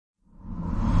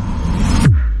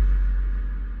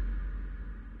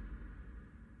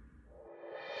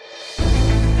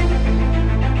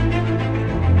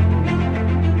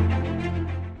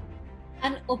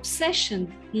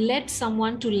obsession led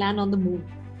someone to land on the moon.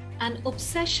 An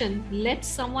obsession led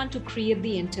someone to create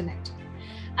the internet.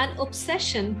 An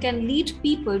obsession can lead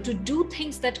people to do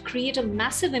things that create a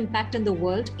massive impact in the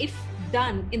world if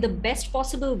done in the best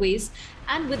possible ways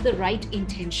and with the right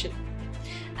intention.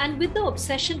 And with the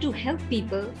obsession to help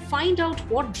people find out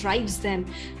what drives them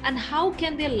and how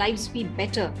can their lives be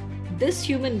better, this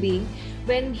human being,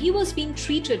 when he was being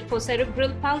treated for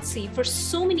cerebral palsy for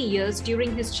so many years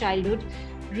during his childhood,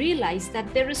 realized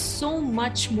that there is so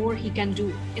much more he can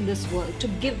do in this world to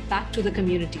give back to the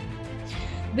community.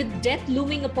 With death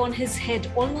looming upon his head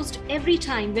almost every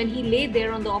time when he lay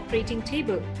there on the operating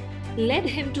table, led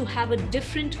him to have a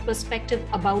different perspective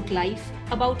about life,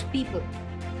 about people.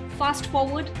 Fast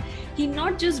forward, he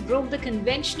not just broke the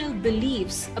conventional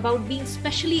beliefs about being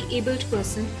specially abled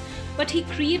person, but he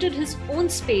created his own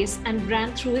space and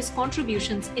ran through his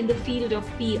contributions in the field of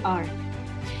PR.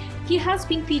 He has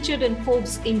been featured in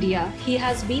Forbes India. He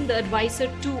has been the advisor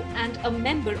to and a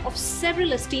member of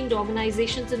several esteemed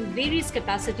organizations in various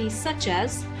capacities such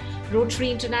as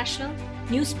Rotary International,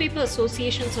 Newspaper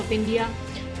Associations of India,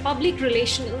 Public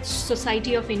Relations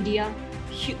Society of India,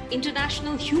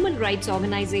 International Human Rights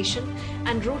Organization,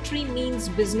 and Rotary Means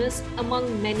Business,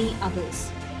 among many others.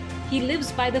 He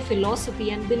lives by the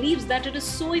philosophy and believes that it is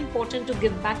so important to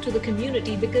give back to the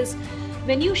community because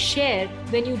when you share,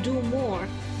 when you do more,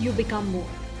 you become more.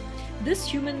 This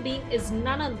human being is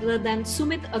none other than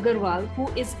Sumit Agarwal, who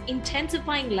is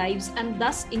intensifying lives and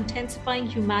thus intensifying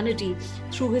humanity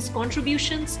through his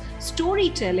contributions,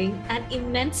 storytelling, and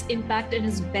immense impact in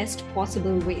his best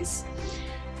possible ways.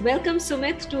 Welcome,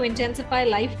 Sumit, to Intensify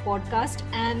Life podcast,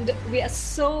 and we are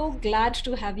so glad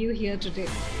to have you here today.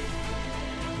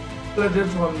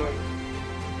 Pleasure's all mine.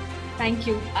 Thank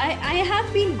you. I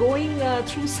have been going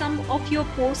through some of your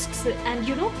posts, and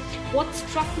what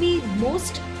struck me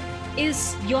most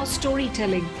is your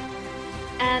storytelling.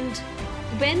 And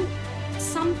when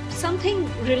something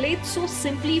relates so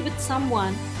simply with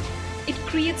someone, it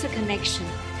creates a connection.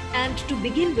 And to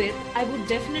begin with, I would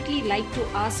definitely like to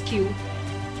ask you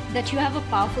that you have a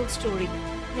powerful story,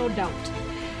 no doubt.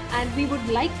 And we would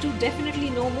like to definitely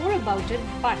know more about it,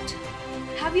 but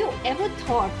have you ever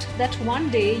thought that one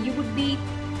day you would be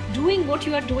doing what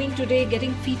you are doing today,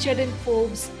 getting featured in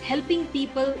Forbes, helping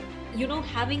people,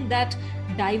 having that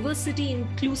diversity,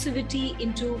 inclusivity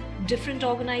into different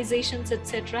organizations,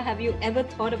 etc.? Have you ever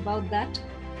thought about that?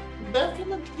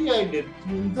 Definitely I did.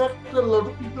 In fact, a lot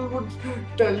of people would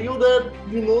tell you that,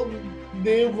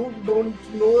 they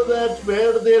don't know that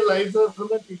where their lives are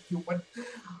going to take you. But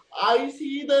I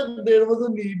see that there was a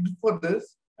need for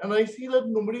this and I see that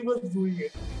nobody was doing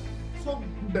it. So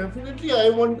definitely I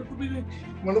wanted to be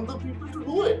one of the people to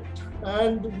do it.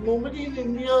 And nobody in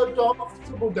India talks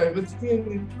about diversity and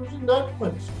inclusion that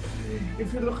much.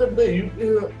 If you look at the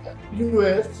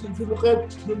US, if you look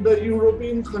at the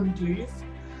European countries,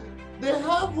 they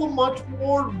have a much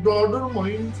more broader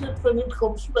mindset when it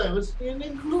comes to diversity and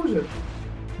inclusion.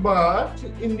 But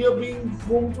India being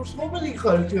home to so many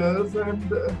cultures and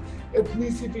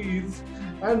ethnicities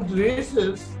and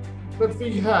races that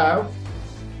we have,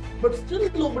 but still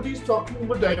nobody is talking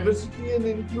about diversity and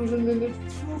inclusion in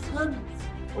its true sense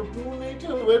or true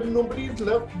nature, where nobody is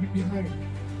left behind.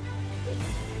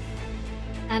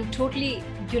 And totally,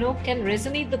 can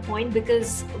resonate the point,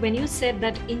 because when you said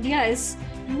that India is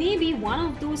maybe one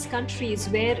of those countries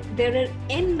where there are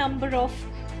n number of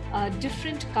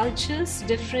different cultures,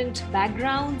 different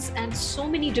backgrounds, and so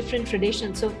many different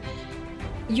traditions. So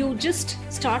you just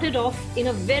started off in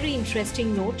a very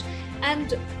interesting note.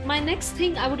 And my next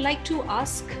thing I would like to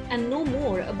ask and know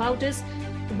more about is,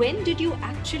 when did you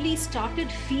actually started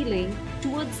feeling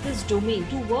towards this domain,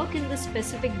 to work in this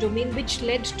specific domain, which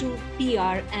led to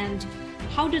PR, and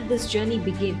how did this journey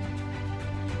begin?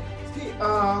 See,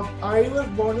 I was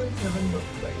born in 7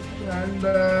 months, right? And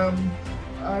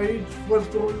I was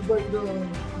told by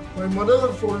my mother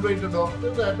was told by the doctor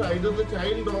that either the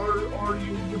child or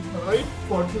you would survive.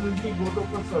 Fortunately, both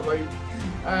of us survived.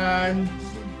 And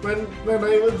when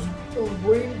I was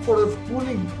going for a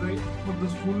schooling, right, for the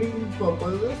schooling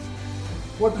purposes,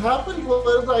 what happened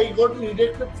was I got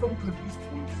rejected from 30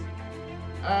 schools.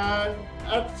 And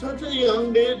at such a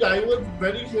young age, I was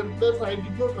very helpless. I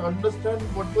did not understand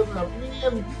what was happening.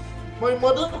 And my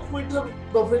mother quit her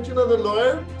profession as a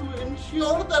lawyer to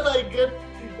ensure that I get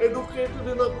educated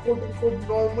in a quote-unquote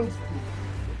normal school.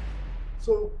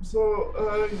 So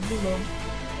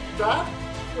that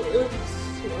is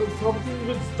something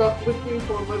which stuck with me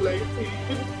for my life.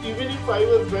 Even if I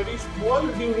was very small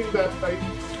during that time,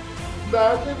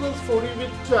 that is a story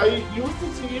which I used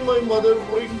to see my mother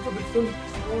going to different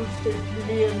schools, taking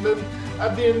me, and then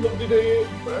at the end of the day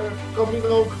coming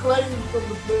out crying from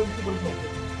the principal's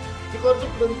office because the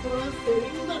principal is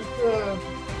saying that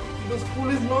the school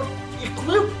is not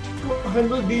equipped to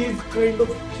handle these kind of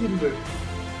children.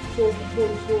 So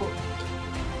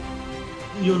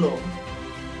you know,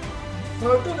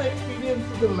 certain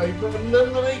experiences in life, and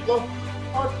then when I got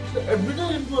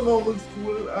admitted into a normal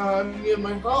school near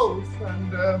my house,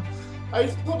 and I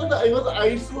saw that I was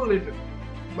isolated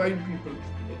by people.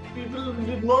 People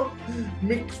did not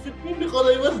mix with me because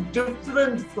I was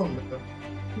different from them.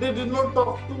 They did not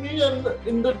talk to me, and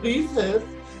in the recess,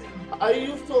 I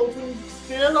used to often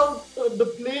stare out at the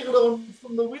playground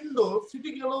from the window,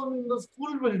 sitting alone in the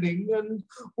school building and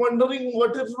wondering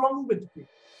what is wrong with me.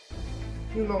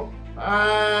 You know,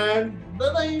 and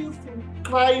then I used to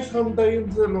cry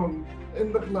sometimes alone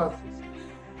in the classes.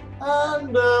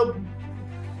 And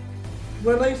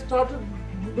when I started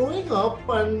growing up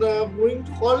and going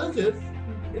to colleges,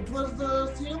 it was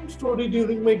the same story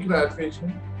during my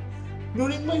graduation.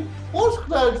 During my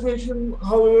post-graduation,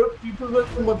 however, people were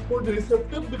much more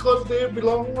receptive because they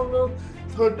belong on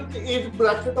a certain age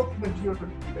bracket of maturity,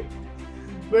 right?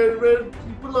 Where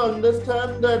people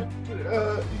understand that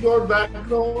your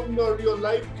background or your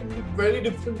life can be very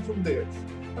different from theirs.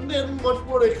 And they are much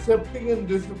more accepting and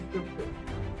receptive.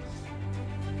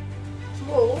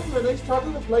 So when I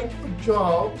started applying for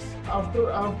jobs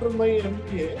after my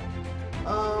MBA,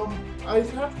 I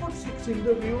sat for 6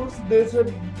 interviews. They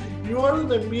said, you are an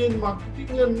MBA in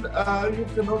marketing and you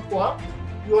cannot work,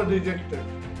 you are rejected.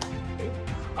 Okay?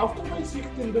 After my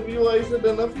 6th interview, I said,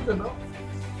 enough is enough.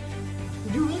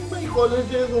 During my college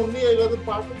days only, I was a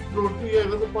part of Rotary, I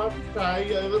was a part of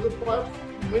TIE, I was a part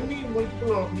of many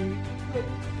multiple organizations.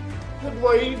 Then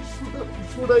why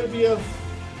should I be a,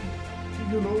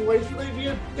 why should I be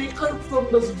a taker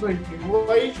from the society?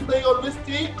 Why should I always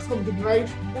take something? I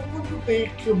don't want to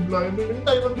take employment,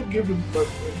 I want to give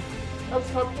employment. I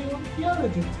started my own PR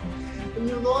agency.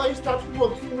 And I started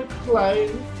working with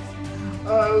clients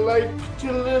like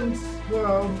children's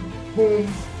homes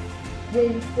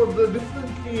for the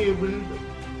differently abled,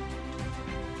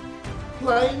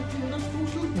 clients in the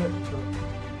social sector.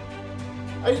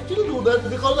 I still do that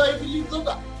because I believe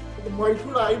that why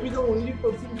should I be the only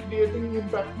person creating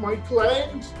impact? My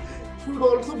clients should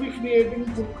also be creating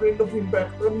some kind of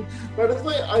impact, and that is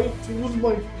why I choose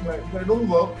my clients. I don't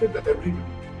work with everybody.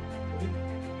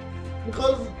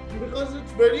 Because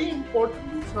it's very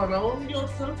important to surround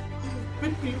yourself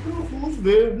with people whose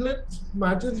wavelength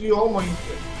matches your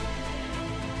mindset.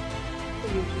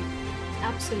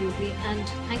 Absolutely. And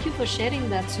thank you for sharing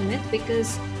that, Sumit,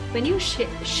 because when you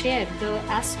share the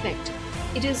aspect,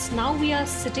 it is now we are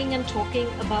sitting and talking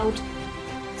about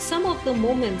some of the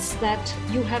moments that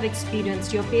you have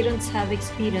experienced, your parents have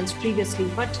experienced previously,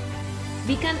 but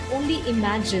we can only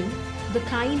imagine the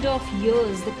kind of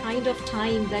years, the kind of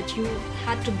time that you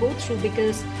had to go through,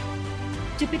 because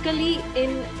typically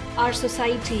in our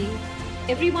society,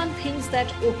 everyone thinks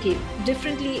that, okay,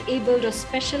 differently abled or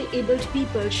special abled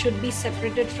people should be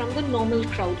separated from the normal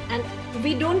crowd. And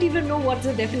we don't even know what's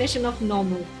the definition of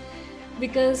normal,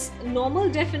 because normal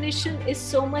definition is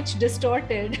so much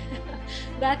distorted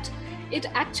that it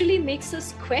actually makes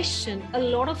us question a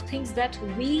lot of things that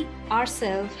we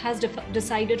ourselves has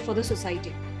decided for the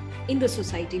society, in the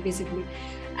society basically.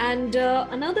 And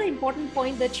another important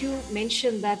point that you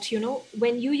mentioned, that,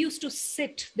 when you used to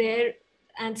sit there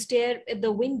and stare at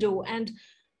the window and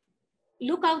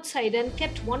look outside and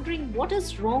kept wondering what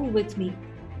is wrong with me,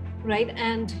 right?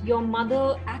 And your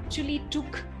mother actually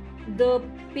took the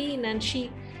pain and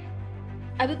she,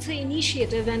 I would say,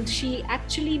 initiative, and she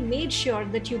actually made sure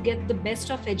that you get the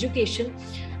best of education.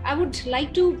 I would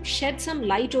like to shed some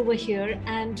light over here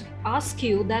and ask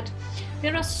you that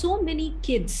there are so many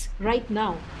kids right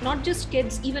now, not just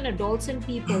kids, even adults and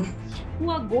people who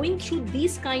are going through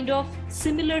these kind of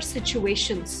similar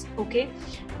situations, okay?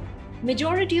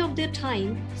 Majority of their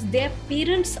time, their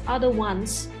parents are the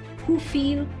ones who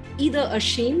feel either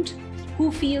ashamed,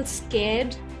 who feel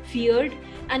scared, feared,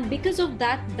 and because of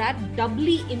that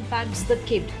doubly impacts the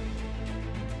kid.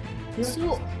 Yes.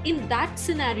 So in that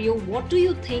scenario, what do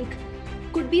you think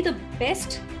could be the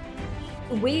best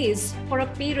ways for a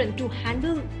parent to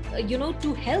handle,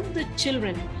 to help the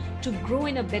children to grow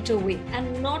in a better way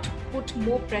and not put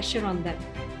more pressure on them?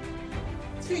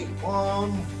 See,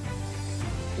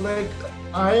 like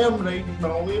I am right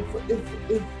now,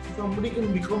 if somebody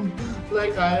can become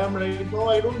like I am right now,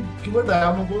 I don't give a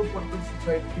damn about what the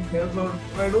society says, or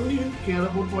I don't even care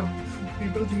about what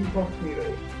people think of me,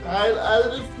 right?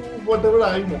 I'll just do whatever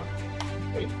I want,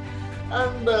 right?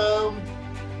 And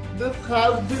this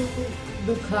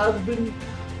has been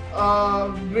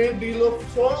a great deal of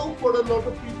sorrow for a lot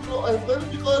of people as well,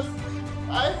 because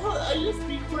I just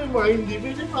speak my mind.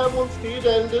 Even if I'm on stage,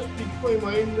 I'll just speak my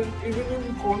mind, and even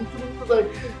in conferences,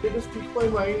 I just speak my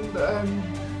mind, and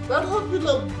that has been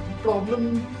a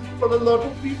problem for a lot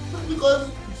of people, because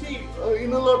see,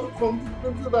 in a lot of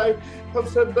conferences, I have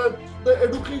said that the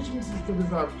education system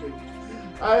is archaic.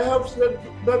 I have said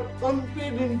that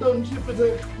unpaid internship is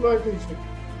exploitation.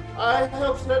 I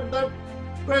have said that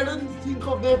parents think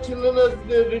of their children as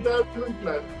their retirement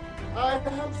plan. I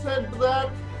have said that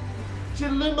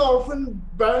children often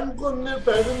bank on their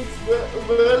parents'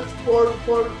 wealth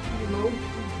for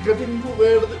getting to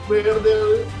where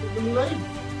they're in life.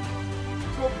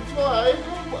 So I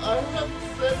have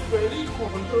said very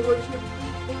controversial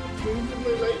things in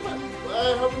my life, and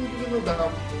I haven't given a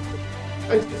damn.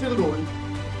 I still don't.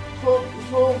 So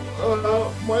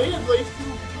my advice to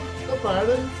the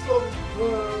parents of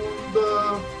the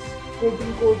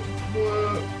quote-unquote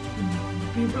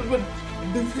people with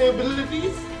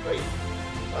disabilities, right,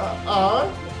 are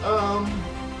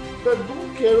that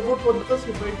don't care about what the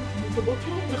society thinks about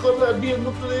you, because at the end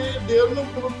of the day, they are not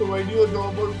going to provide you a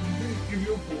job or give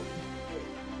you food.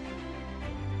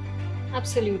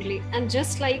 Absolutely. And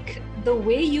just like the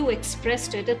way you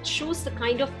expressed it, it shows the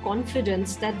kind of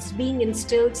confidence that's being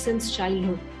instilled since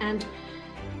childhood, and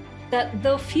that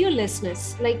the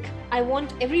fearlessness. Like, I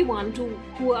want everyone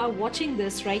who are watching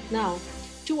this right now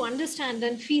to understand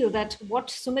and feel that what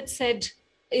Sumit said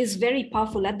is very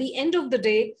powerful. At the end of the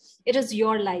day, it is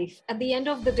your life. At the end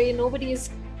of the day, nobody is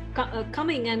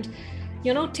coming and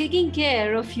taking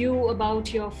care of you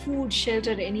about your food,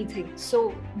 shelter, anything.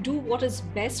 So do what is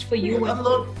best for you. A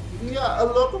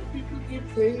lot of people keep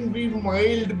saying be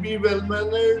mild, be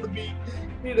well-mannered, be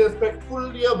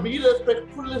respectful. Yeah, be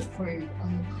respectful is fine.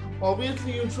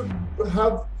 Obviously, you should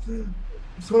have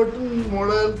certain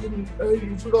morals, and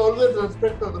you should always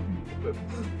respect other people.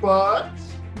 But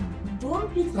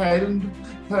don't be silent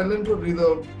or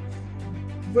reserved.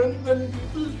 When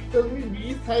people tell me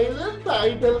be silent,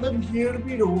 I tell them hear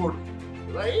me roar,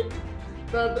 right?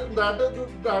 That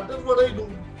is what I do.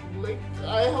 Like,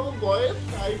 I have a voice,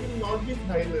 I will not be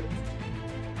silent,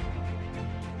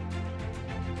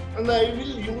 and I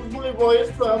will use my voice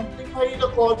to amplify the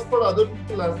cause for other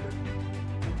people as well.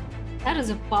 That is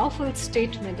a powerful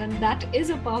statement, and that is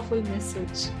a powerful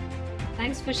message.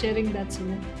 Thanks for sharing that,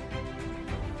 Sumit.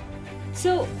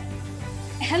 So,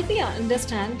 help me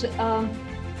understand.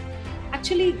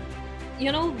 Actually,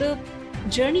 the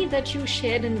journey that you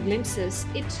shared in glimpses,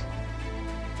 it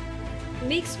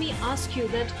makes me ask you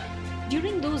that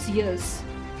during those years,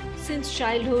 since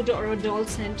childhood or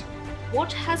adolescent,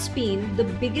 what has been the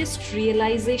biggest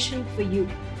realization for you?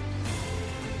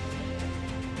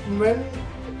 When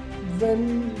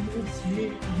you see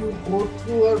you go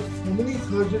through so many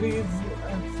surgeries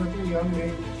at such a young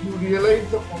age, you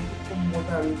realize the concept of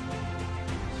mortality.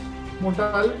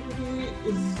 Mortality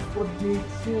is what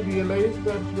makes you realize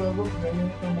that you have a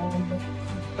finite amount of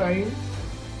time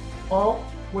of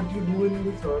what you do in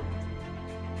this earth.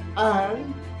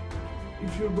 And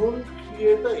if you don't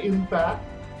create an impact,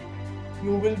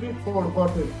 you will be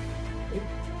forgotten. Right?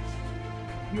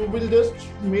 You will just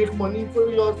make money for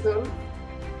yourself.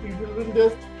 People will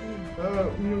just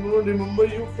remember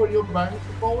you for your bank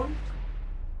account.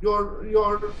 Your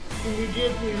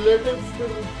immediate relatives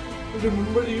will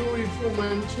remember you if you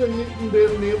mention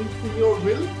their names in your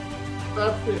will.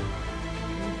 That's it.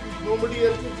 Nobody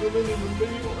else is going to remember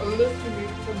you unless you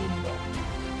make some impact.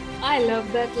 I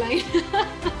love that line.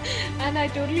 And I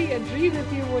totally agree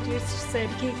with you what you said.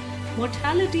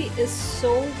 Mortality is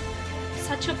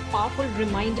such a powerful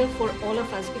reminder for all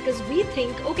of us, because we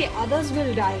think, okay, others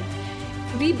will die.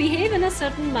 We behave in a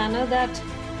certain manner that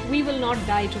we will not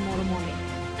die tomorrow morning.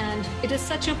 And it is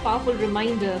such a powerful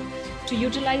reminder to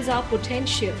utilize our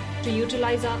potential, to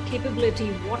utilize our capability,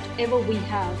 whatever we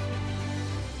have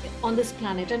on this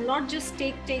planet, and not just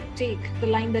take, the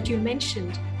line that you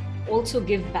mentioned, also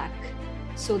give back.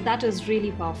 So that is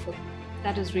really powerful.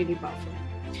 That is really powerful.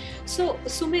 So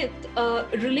Sumit,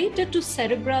 related to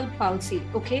cerebral palsy,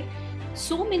 okay,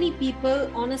 so many people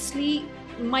honestly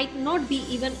might not be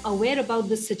even aware about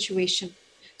this situation.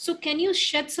 So can you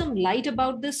shed some light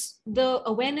about this, the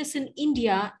awareness in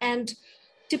India, and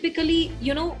typically,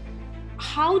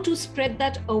 how to spread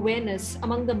that awareness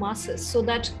among the masses so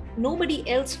that nobody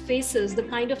else faces the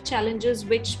kind of challenges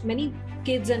which many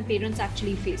kids and parents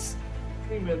actually face?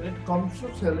 When it comes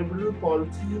to cerebral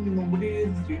palsy, nobody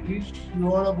is really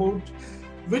sure about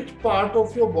which part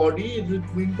of your body is it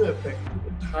going to affect.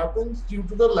 It happens due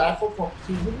to the lack of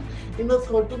oxygen in a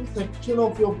certain section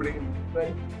of your brain,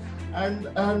 right? And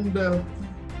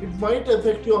It might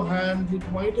affect your hands,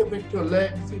 it might affect your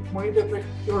legs, it might affect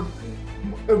your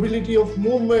ability of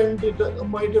movement, it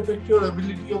might affect your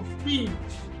ability of speech,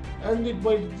 and it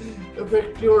might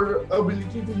affect your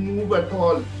ability to move at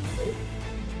all. Right?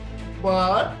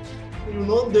 But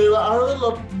there are a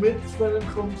lot of myths when it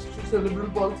comes to cerebral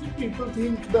palsy. People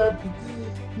think that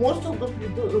most of the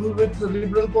people with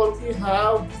cerebral palsy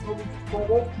have some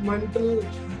form of mental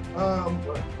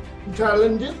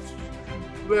challenges,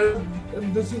 where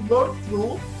this is not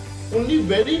true. Only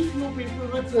very few people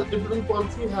with cerebral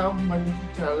palsy have mental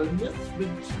challenges,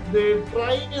 which they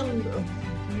try and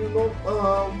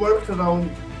work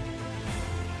around.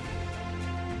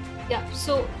 Yeah,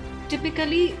 so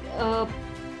typically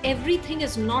everything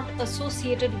is not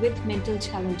associated with mental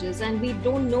challenges, and we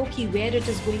don't know where it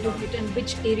is going to hit and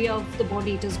which area of the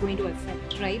body it is going to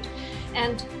affect, right?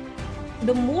 And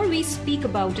the more we speak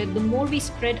about it, the more we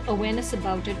spread awareness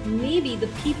about it, maybe the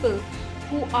people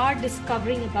who are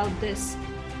discovering about this,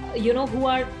 who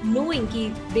are knowing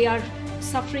they are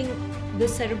suffering the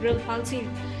cerebral palsy,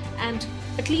 and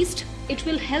at least it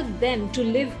will help them to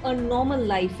live a normal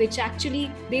life, which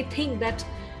actually they think that,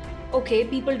 okay,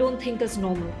 people don't think as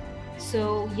normal.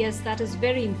 So yes, that is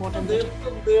very important. There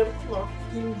are a lot of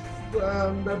things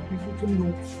that people can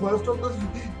do. First of all,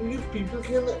 if people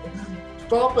can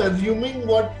stop assuming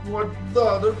what the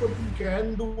other person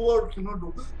can do or cannot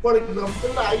do. For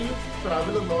example, I used to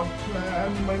travel a lot,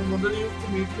 and my mother used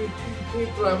to make me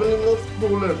travel in a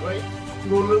stroller, right?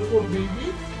 Stroller for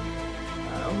babies.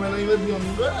 When I was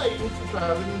younger, I used to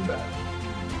travel in that,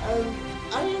 and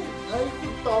I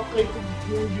could talk, I could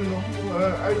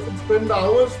I could spend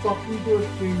hours talking to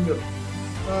a stranger.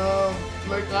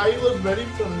 Like I was very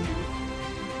friendly,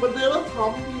 but there were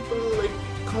some people like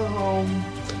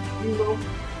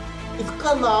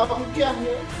इसका नाम क्या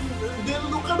है? They'll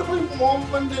look at my mom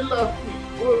and they'll ask me,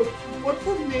 what's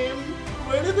her name?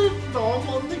 Where is it from?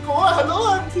 I'm like, oh, hello,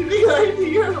 I'm sitting right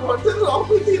here. What is wrong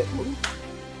with you?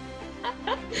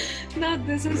 Now,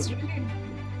 this is really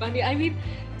funny. I mean,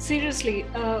 seriously,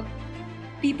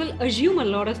 people assume a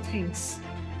lot of things.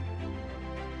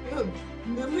 Yeah.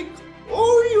 They're like,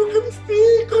 oh, you can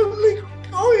speak. I'm like,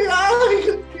 oh yeah, I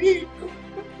can speak.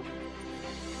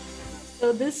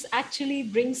 So this actually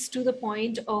brings to the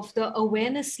point of the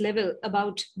awareness level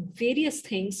about various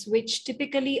things, which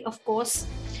typically, of course,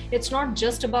 it's not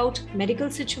just about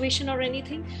medical situation or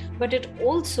anything, but it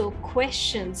also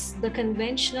questions the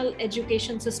conventional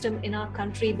education system in our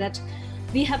country that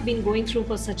we have been going through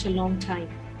for such a long time,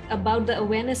 about the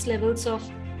awareness levels of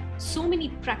so many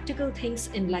practical things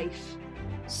in life.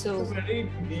 So it's a very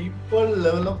deeper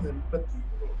level of empathy.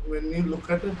 When you look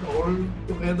at it all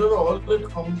together, all it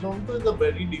comes down to is a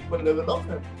very deeper level of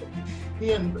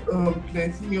empathy and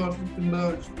placing yourself in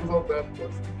the shoes of that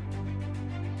person.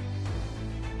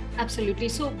 Absolutely.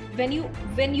 So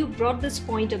when you brought this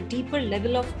point of deeper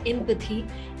level of empathy,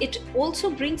 it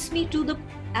also brings me to the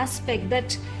aspect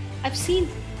that I've seen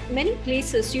many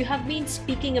places you have been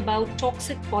speaking about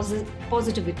toxic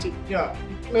positivity. Yeah,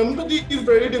 empathy is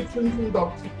very different from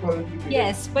toxic positivity.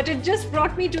 Yes, but it just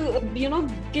brought me to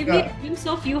give me a glimpse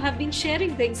of you have been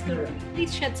sharing things. Could you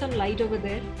please shed some light over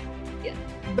there? Yeah.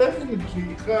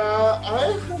 Definitely.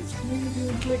 I have seen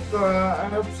things like I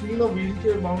have seen a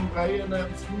wheelchair bound guy and I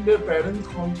have seen their parents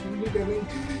constantly telling,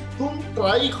 "तुम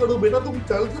try करो बेटा, तुम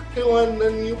चल सकते हो and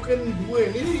then you can do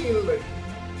anything in life."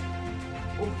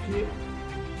 Okay.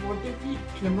 What if he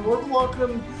cannot walk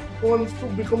and wants to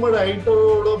become a writer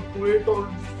or a poet or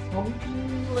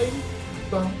something like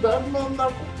that? Does that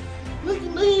matter? Like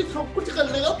नहीं, सब कुछ कर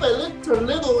लेगा, पहले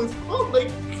चलने दो इसको.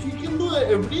 Like he can do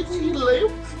everything in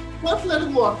life. First let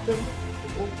him walk them.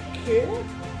 Okay.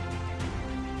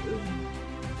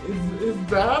 Is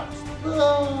that the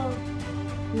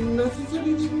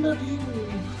necessary thing that he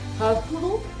has to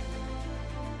do?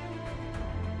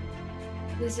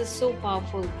 This is so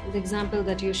powerful, the example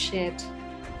that you shared.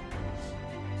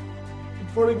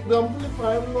 For example, if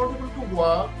I am not able to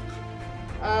walk,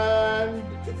 and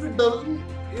if it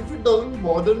doesn't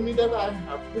bother me that I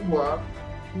have to walk,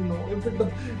 if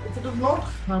it is not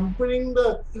hampering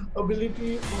the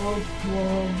ability of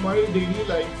my daily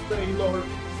lifestyle or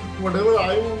whatever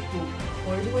I want to,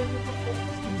 why do I need to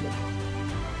focus on that?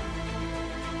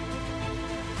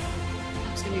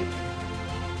 Absolutely.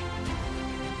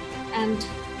 And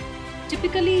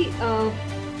typically,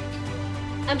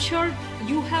 I'm sure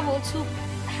you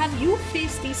have you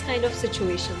faced these kind of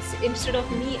situations? Instead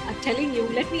of me telling you,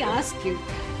 let me ask you.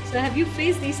 So have you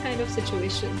faced these kind of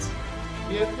situations?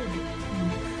 Yes, we do.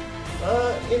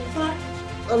 In fact,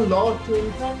 a lot.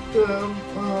 In fact, a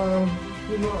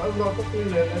lot of my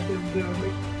relatives, they were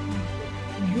like,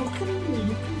 you can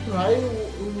try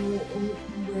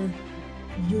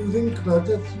using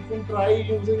crutches. You can try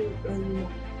using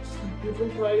you can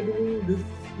try doing this.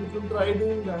 You can try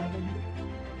doing that.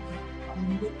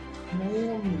 I'm like, I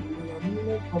am running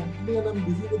my company and I'm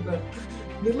busy with that.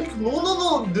 They're like,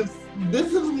 no.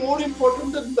 This is more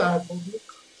important than that. I'm like,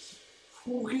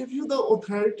 who gave you the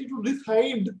authority to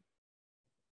decide?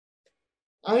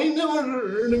 I never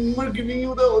remember giving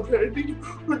you the authority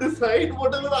to decide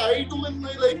whatever I do in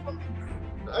my life.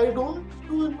 I don't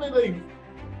do in my life.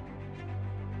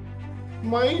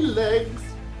 My legs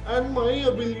and my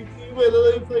ability,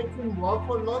 whether if I can walk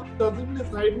or not, doesn't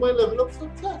decide my level of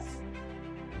success.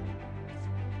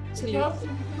 Absolutely. It's as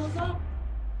simple as that.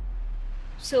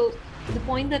 So the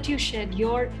point that you shared,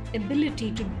 your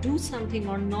ability to do something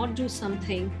or not do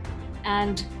something,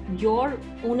 and your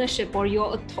ownership or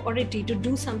your authority to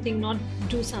do something, not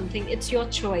do something, it's your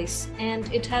choice,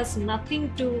 and it has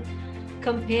nothing to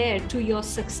compare to your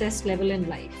success level in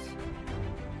life.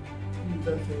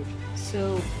 Definitely.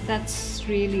 So that's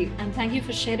really, and thank you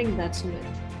for sharing that, Sumit.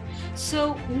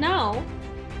 So now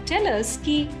tell us,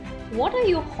 what are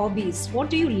your hobbies? What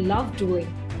do you love doing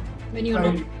when you're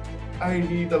not? I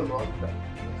read a lot.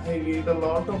 I read a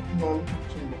lot of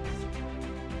non-fiction books.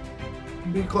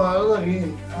 Because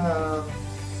again,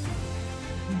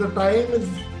 the time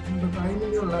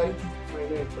in your life is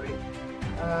finite, right?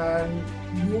 And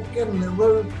you can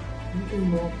never,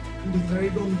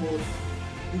 decide on both.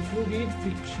 If you read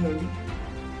fiction,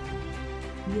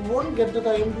 you won't get the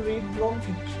time to read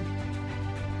non-fiction,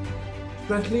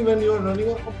 especially when you are running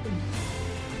a company.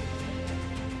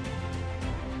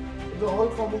 It all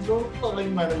comes down to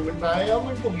time management. I am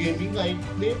into gaming. I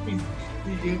play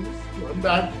PC games.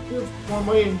 That is for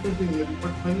my entertainment.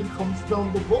 But when it comes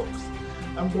down to books,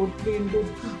 I'm totally into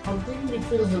something which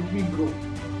will help me grow.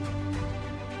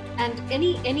 And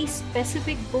any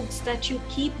specific books that you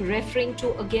keep referring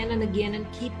to again and again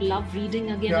and keep love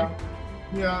reading again?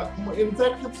 Yeah. In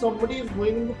fact, if somebody is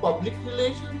going into public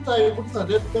relations, I would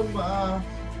suggest them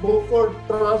go for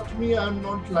Trust Me, I'm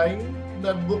Not Lying.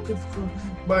 That book is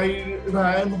by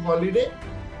Ryan Holiday.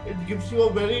 It gives you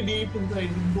a very deep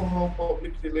insight into how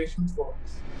public relations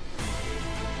works.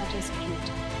 That is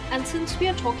cute. And since we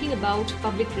are talking about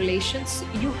public relations,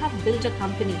 you have built a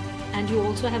company and you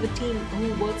also have a team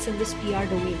who works in this PR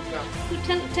domain. Yeah.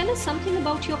 So tell us something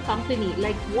about your company.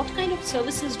 Like, what kind of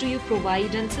services do you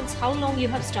provide, and since how long you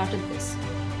have started this?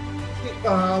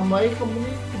 My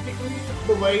company typically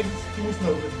provides two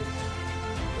services.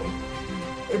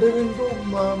 It is into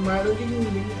managing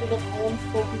LinkedIn accounts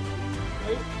for people,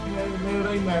 right? Where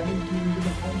I manage LinkedIn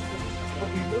accounts for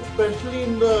people, especially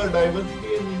in the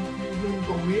diversity and inclusion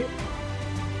domain.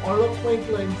 All of my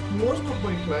clients, most of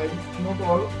my clients, not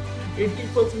all,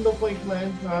 80% of my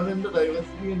clients are in the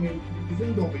diversity and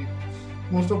inclusion domain.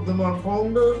 Most of them are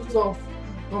founders of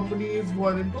companies who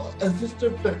are into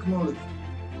assistive technology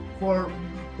for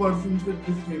persons with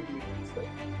disabilities.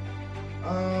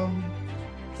 Right?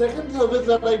 Second service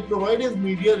that I provide is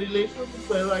media relations,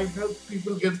 where I help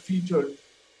people get featured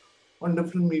on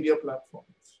different media platforms.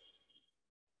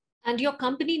 And your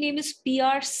company name is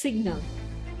PR Signal.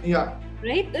 Yeah.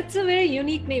 Right? That's a very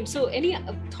unique name. So any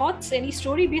thoughts, any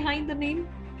story behind the name?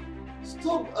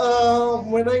 So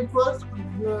when I first,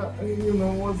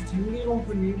 was thinking of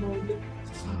the name, I was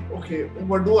like, okay,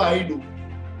 what do?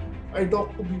 I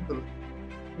talk to people.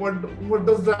 What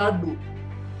does that do?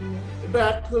 It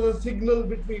acts as a signal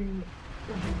between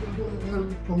two people to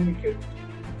help communicate.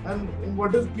 And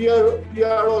what is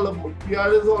PR all about? PR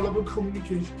is all about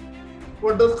communication.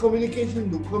 What does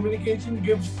communication do? Communication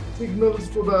gives signals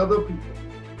to the other people.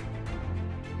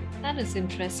 That is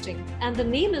interesting. And the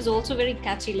name is also very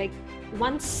catchy, like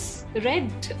once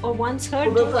read or once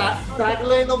heard. So the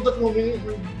tagline of the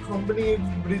company is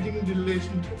bridging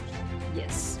relationships.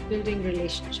 Yes, building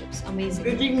relationships. Amazing.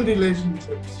 Bridging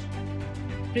relationships.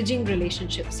 Bridging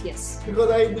relationships, yes. Because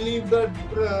I believe that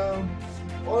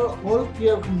all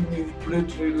PR companies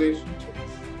bridge relationships.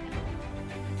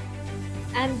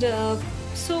 And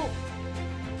so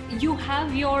you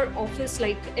have your office,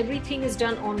 like everything is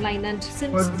done online, and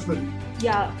since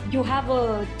you have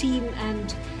a team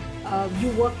and you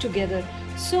work together.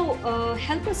 So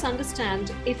help us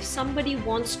understand, if somebody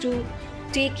wants to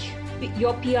take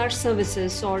your PR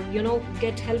services or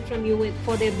get help from you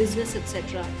for their business,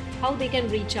 etc., how they can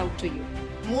reach out to you.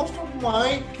 Most of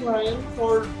my clients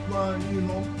or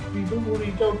people who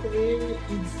reach out to me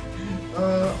is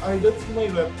either through my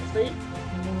website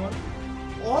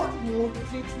or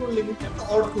mostly through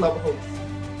LinkedIn or Clubhouse.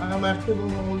 I am active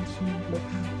on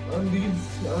these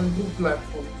two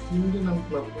platforms, LinkedIn and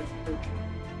Clubhouse.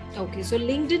 Okay, so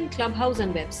LinkedIn, Clubhouse,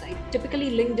 and website.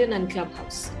 Typically LinkedIn and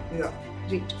Clubhouse. Yeah.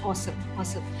 Great, awesome.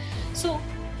 So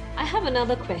I have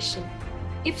another question.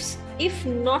 If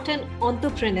not an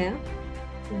entrepreneur,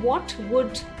 what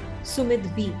would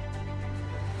Sumit be?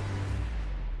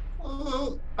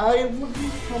 I would be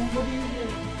somebody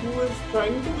who is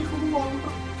trying to become an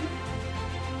entrepreneur.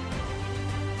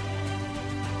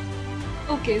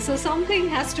 Okay, so something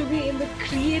has to be in the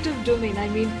creative domain. I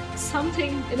mean,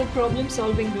 something in a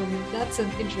problem-solving domain. That's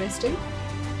interesting.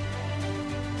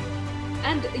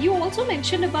 And you also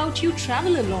mentioned about you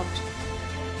travel a lot.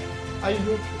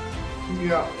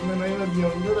 When I was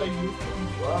younger, I used to,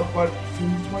 but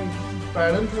since my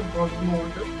parents have gotten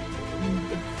older,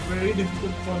 it's very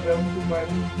difficult for them to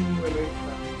manage me when I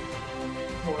travel.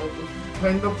 So I was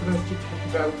kind of restricted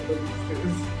to travel these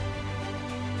days.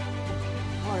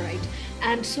 All right.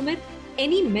 And Sumit,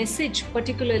 any message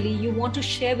particularly you want to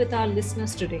share with our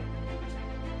listeners today?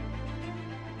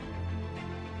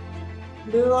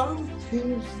 There are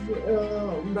things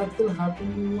that will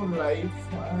happen in your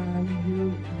life and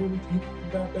you will think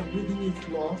that everything is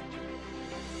lost.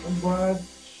 But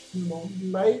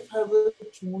life has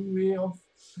its own way of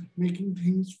making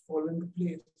things fall into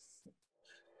place.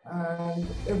 And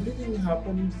everything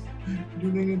happens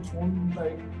during its own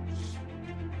time.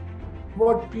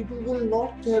 What people will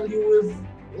not tell you is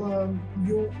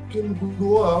you can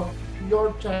grow up.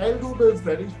 Your childhood is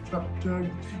very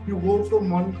structured. You go from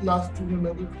one class to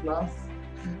another class,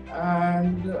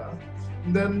 and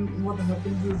then what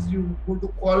happens is you go to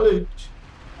college,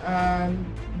 and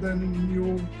then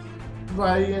you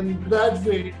try and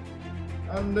graduate,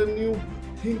 and then you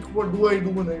think, what do I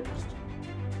do next?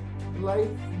 Life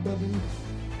doesn't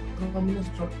come in a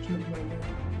structured manner.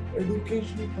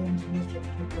 Education comes in a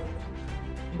structured manner.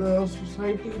 The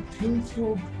society teaches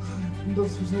you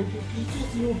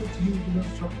to think in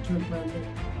a structured manner,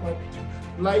 but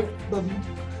life doesn't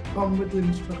come with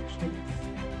instructions.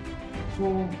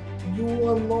 So you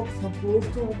are not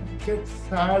supposed to get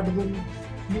sad when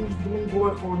things don't go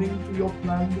according to your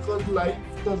plan, because life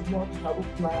does not have a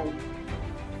plan.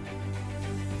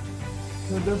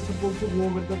 You're just supposed to go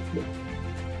with the flow.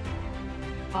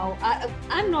 Wow,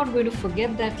 I'm not going to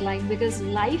forget that line, because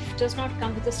life does not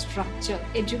come with a structure.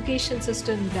 Education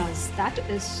system does. That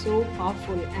is so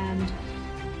powerful. And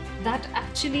that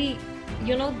actually,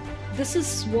 this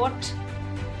is what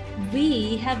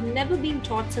we have never been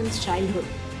taught since childhood.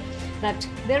 That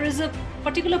there is a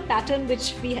particular pattern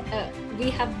which we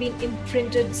have been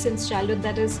imprinted since childhood.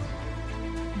 That is,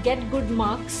 get good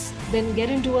marks, then get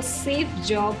into a safe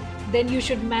job, then you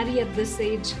should marry at this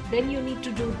age, then you need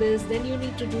to do this, then you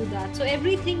need to do that. So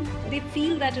everything, they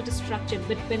feel that it is structured,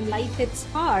 but when life hits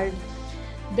hard,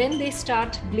 then they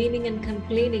start blaming and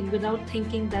complaining without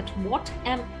thinking that what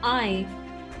am I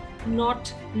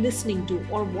not listening to,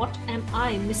 or what am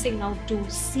I missing out to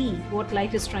see what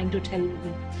life is trying to tell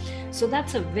me. So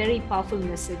that's a very powerful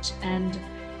message, and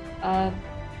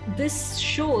this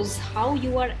shows how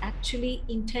you are actually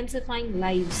intensifying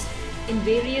lives in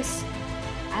various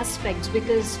aspects,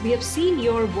 because we have seen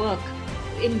your work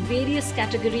in various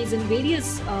categories, in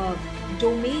various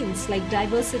domains like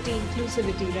diversity,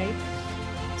 inclusivity, right?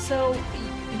 So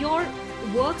your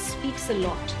work speaks a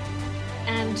lot,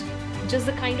 and just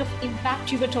the kind of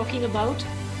impact you were talking about,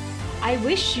 I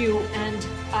wish you, and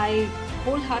I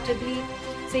wholeheartedly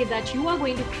say that you are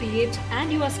going to create, and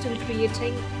you are still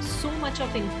creating so much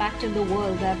of impact in the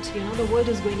world that the world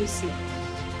is going to see.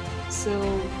 So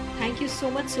thank you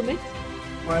so much, Sumit,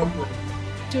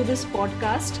 to this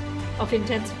podcast of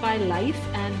Intensify Life,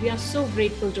 and we are so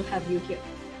grateful to have you here.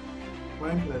 My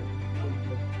pleasure.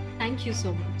 Thank you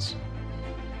so much.